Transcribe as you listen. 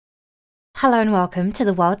Hello and welcome to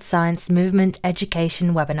the World Science Movement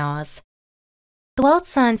Education webinars. The World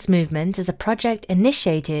Science Movement is a project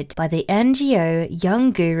initiated by the NGO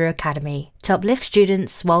Young Guru Academy to uplift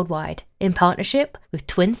students worldwide in partnership with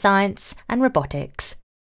Twin Science and Robotics.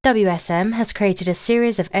 WSM has created a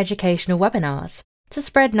series of educational webinars to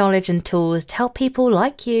spread knowledge and tools to help people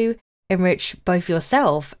like you enrich both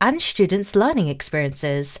yourself and students' learning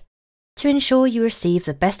experiences. To ensure you receive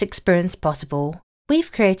the best experience possible,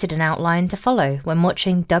 we've created an outline to follow when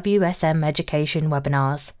watching WSM education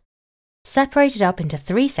webinars. Separated up into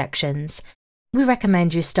 3 sections, we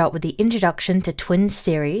recommend you start with the Introduction to Twin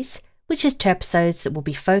series, which is 2 episodes that will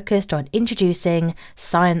be focused on introducing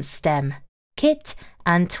Science STEM, KIT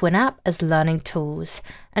and TwinApp as learning tools,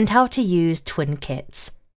 and how to use Twin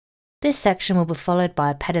kits. This section will be followed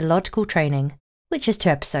by a pedagogical training, which is 2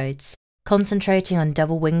 episodes, concentrating on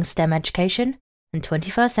double wing STEM education and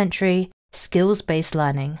 21st century skills-based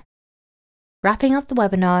learning. Wrapping up the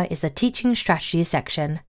webinar is the Teaching Strategies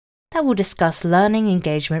section that will discuss learning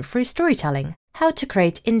engagement through storytelling, how to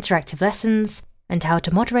create interactive lessons, and how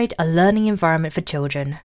to moderate a learning environment for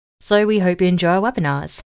children. So we hope you enjoy our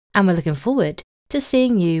webinars, and we're looking forward to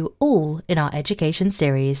seeing you all in our education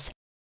series.